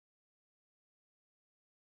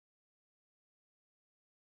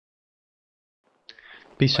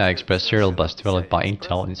PCI Express serial bus developed by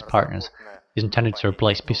Intel and its partners is intended to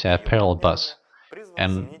replace PCI parallel bus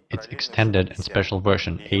and its extended and special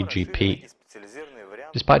version AGP.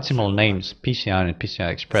 Despite similar names, PCI and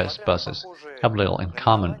PCI Express buses have little in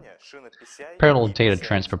common. Parallel data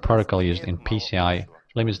transfer protocol used in PCI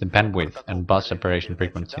limits the bandwidth and bus separation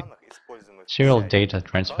frequency. Serial data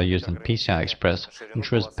transfer used in PCI Express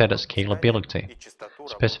ensures better scalability.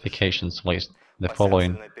 Specifications list the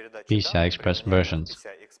following PCI Express versions: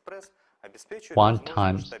 1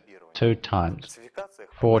 times, 2 times,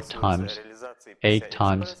 4 times, 8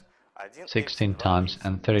 times, 16 times,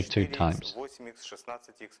 and 32 times.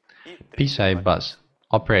 PCI bus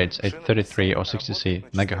operates at 33 or 66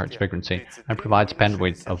 MHz frequency and provides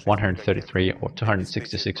bandwidth of 133 or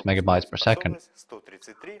 266 megabytes per second,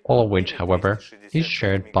 all of which, however, is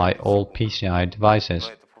shared by all PCI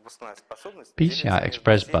devices. PCI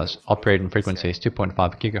Express bus operating frequency is 2.5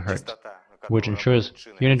 GHz, which ensures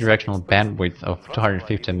unidirectional bandwidth of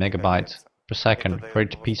 250 megabytes per second for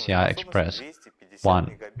each PCI Express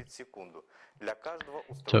 1.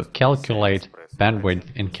 To calculate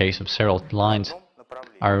bandwidth in case of several lines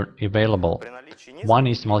are available, one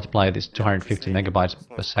is to multiply this 250 megabytes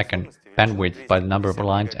per second bandwidth by the number of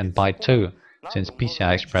lines and by 2, since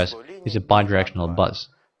PCI Express is a bidirectional bus.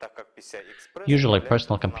 Usually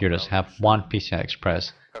personal computers have one PCI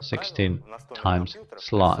Express 16 times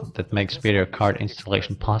slot that makes video card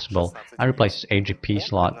installation possible and replaces AGP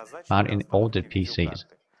slot found in older PCs,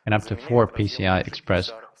 and up to 4 PCI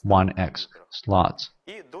Express 1X slots.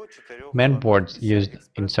 Mainboards used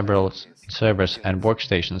in several servers and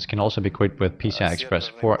workstations can also be equipped with PCI Express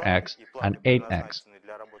 4X and 8X.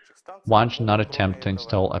 One should not attempt to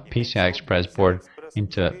install a PCI Express board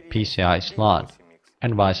into a PCI slot,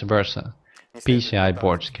 and vice versa. PCI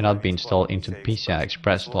boards cannot be installed into PCI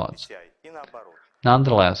Express slots.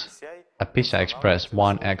 Nonetheless, a PCI Express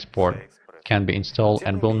 1X board can be installed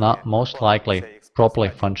and will not most likely properly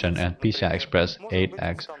function in PCI Express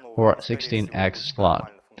 8X or 16X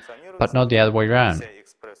slot, but not the other way around.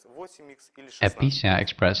 A PCI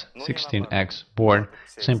Express 16X board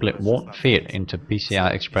simply won't fit into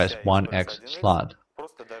PCI Express 1X slot.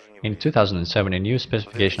 In 2007, a new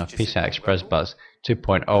specification of PCI Express Bus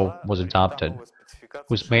 2.0 was adopted,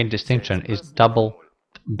 whose main distinction is double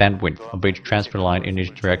bandwidth of each transfer line in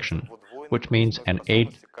each direction, which means an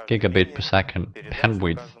 8 gigabit per second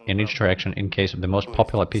bandwidth in each direction in case of the most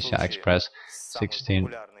popular PCI Express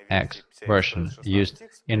 16X version used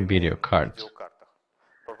in video cards.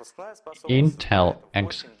 Intel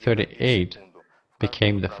X38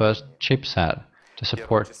 became the first chipset to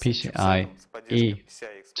support PCI-E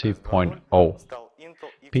 2.0.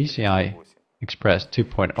 PCI Express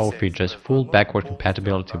 2.0 features full backward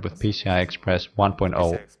compatibility with PCI Express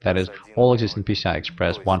 1.0, that is, all existing PCI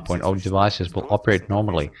Express 1.0 devices will operate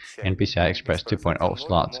normally in PCI Express 2.0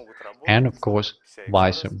 slots, and of course,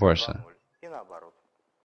 vice versa.